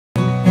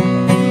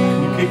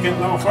Kick it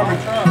off for me.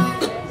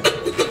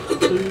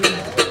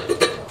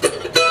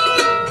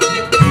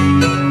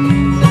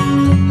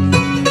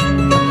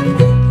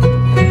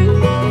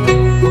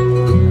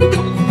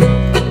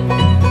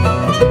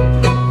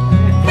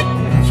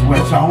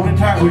 That's the only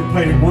time we've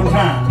played it one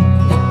time.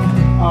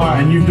 All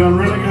right. And you've done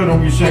really good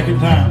on your second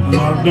time. And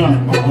I've done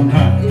it but one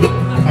time.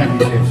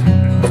 Thank you, Jesse.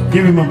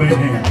 Give him a big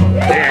hand.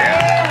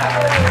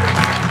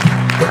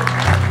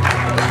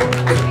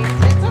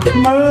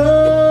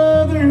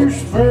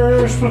 Mother's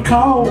first were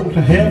called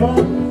to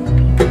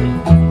heaven,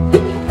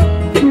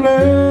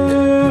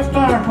 left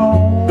our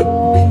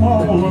home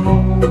all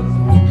alone.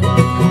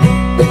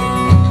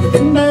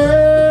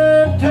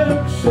 Dad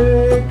took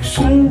 6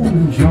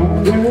 soon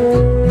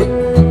younger,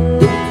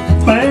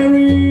 they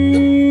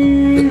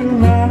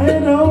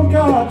reunited on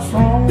God's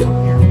throne.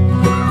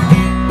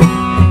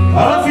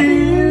 A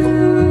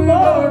few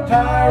more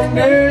tired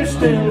days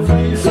still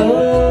face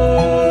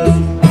us,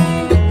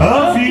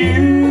 a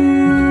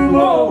few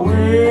more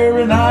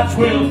weary nights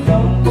will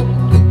come.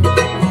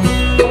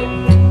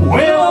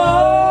 We'll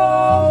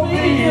all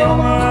be on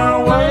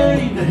our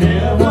way to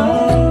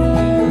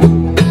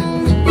heaven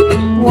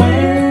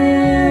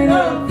when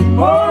a few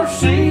more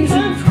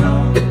seasons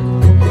come.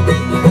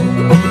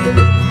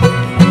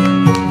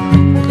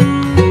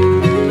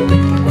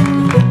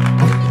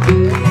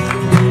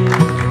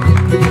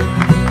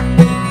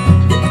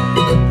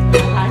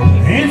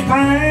 In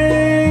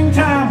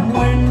springtime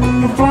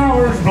when the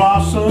flowers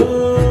blossom,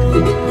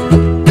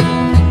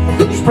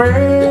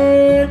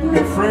 spreading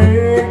their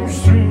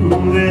fragrance through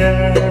the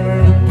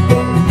air,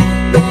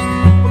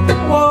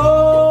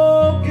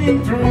 walking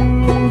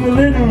through the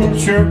little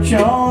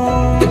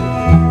churchyard,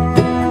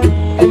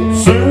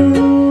 soon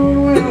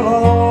we'll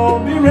all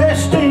be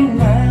resting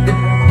there.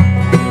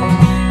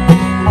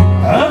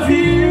 A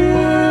few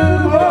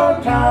more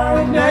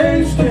tired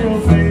days still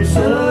face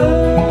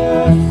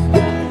us,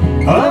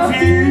 a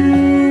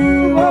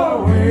few more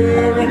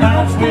weary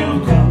nights will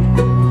come.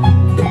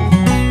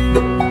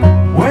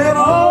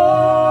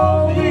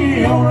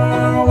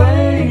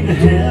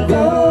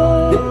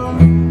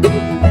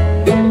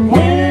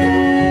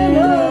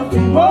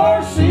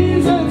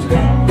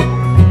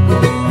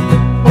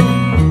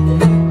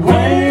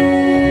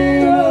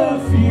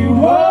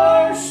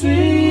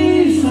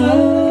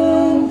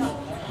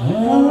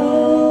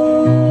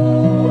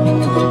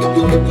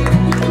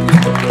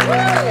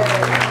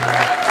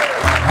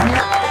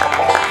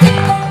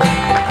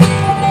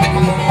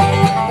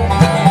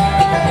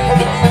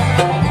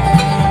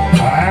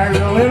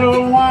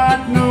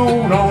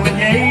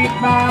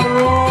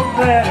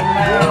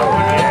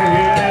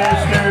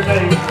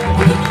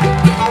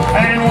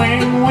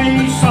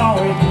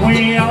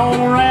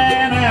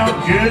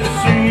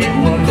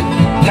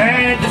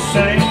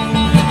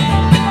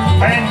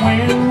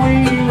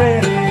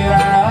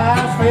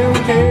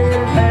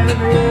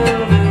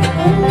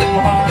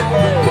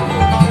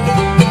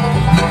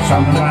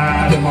 Some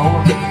might have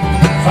more,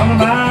 some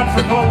might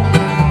for gold,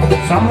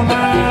 some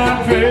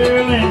might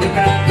fell into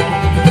pain.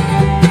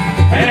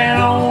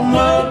 And on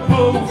the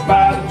post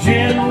by the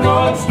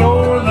general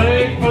store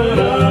they put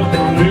up a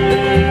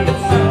little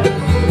sign.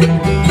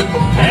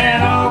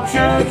 An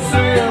auction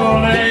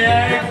sale day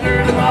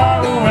after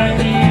tomorrow at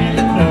the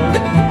end of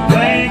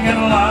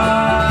Lincoln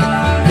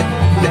line.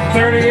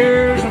 30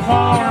 years of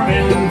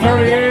farming,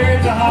 30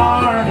 years of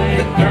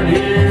heartache, 30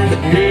 years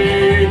of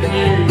good.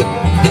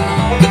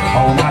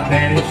 Oh, my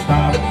daddy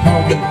stopped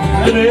talking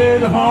the day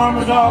the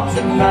farmer's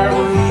auction. There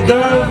was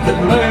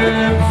nothing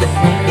left to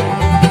say.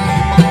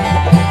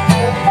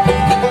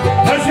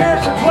 Let's hear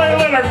it for Clay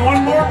Leonard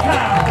one more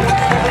time.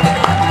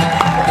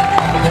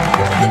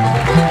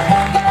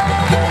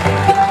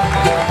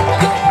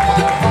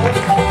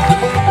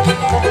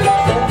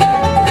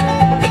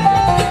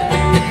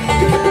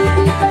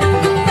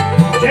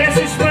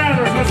 Jesse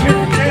Splatters, let's hear it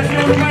for Jesse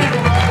on the man.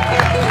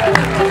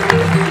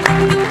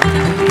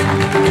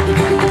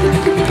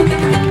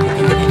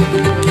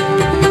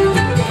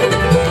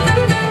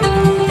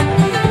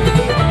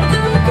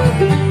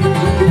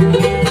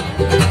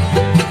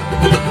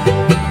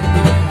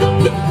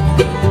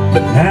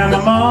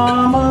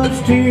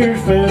 Tears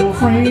fell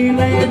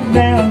freely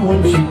down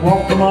when she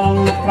walked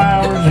among the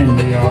flowers in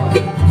the yard.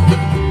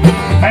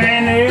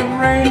 And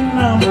every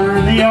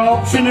number the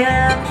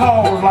auctioneer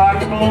called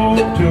like a blow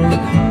to her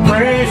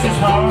precious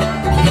heart.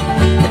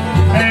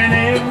 And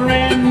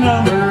every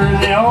number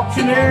the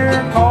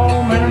auctioneer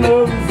called meant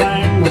another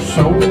thing was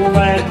sold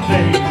that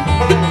day.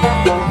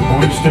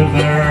 We stood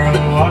there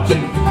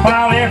watching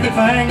while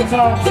everything was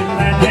auctioned,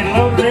 and they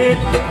loaded it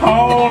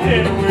all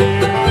hit away.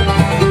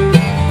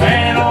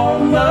 And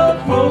on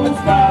the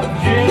post by the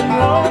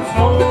general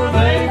store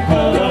they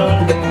put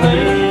up a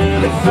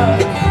little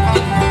sign.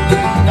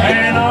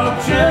 An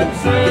auction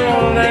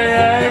sale day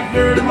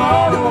after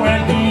tomorrow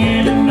at the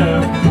end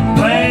of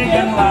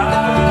Lincoln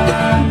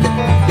line.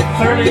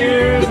 30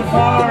 years of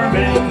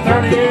farming,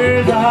 30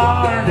 years of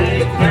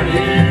heartache, 30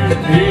 years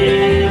of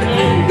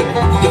healing.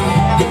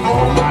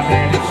 Oh, my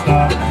daddy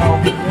stopped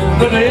talking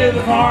the day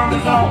the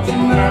farmer's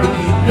auction. There was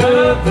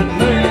nothing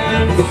left.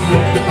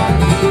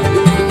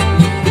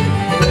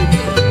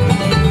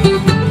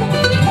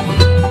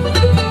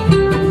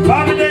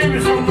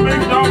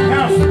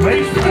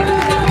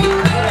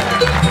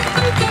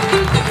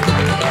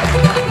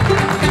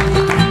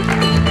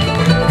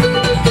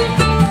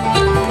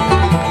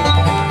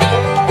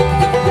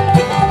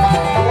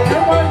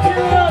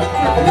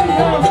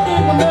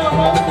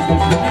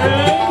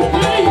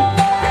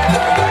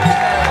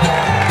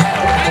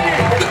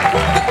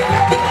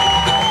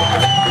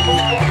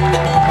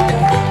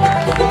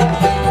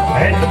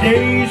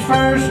 days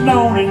first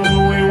dawning,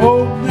 we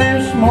woke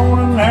this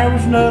morning, there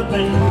was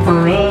nothing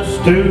for us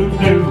to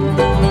do.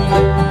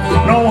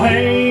 No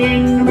hay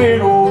in the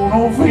middle,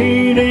 no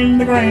feed in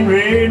the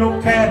granary,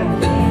 no cattle,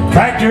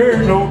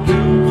 tractor, no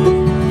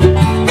tools.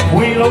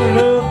 We loaded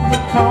up the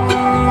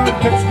car,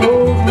 took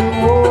stores with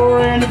war,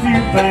 and a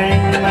few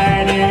things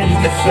that is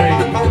to say.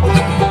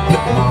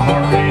 Mama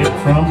read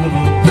from the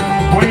book.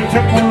 We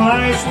took one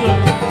last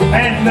look,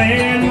 and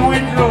then we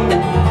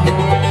drove.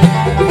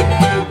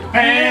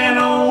 And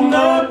on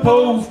the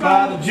post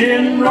by the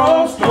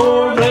general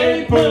store,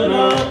 they put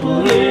up a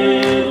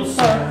little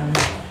sign.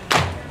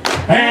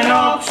 An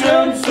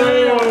auction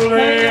sale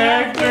day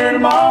after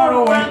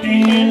tomorrow, at the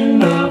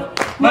end of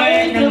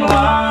making a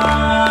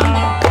line.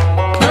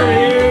 30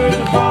 years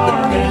of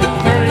farming,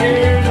 30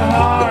 years of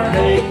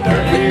heartache,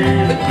 30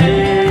 years of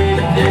day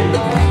to day.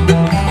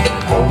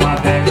 Oh, my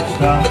daddy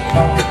stopped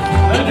talking,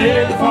 I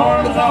did the farm.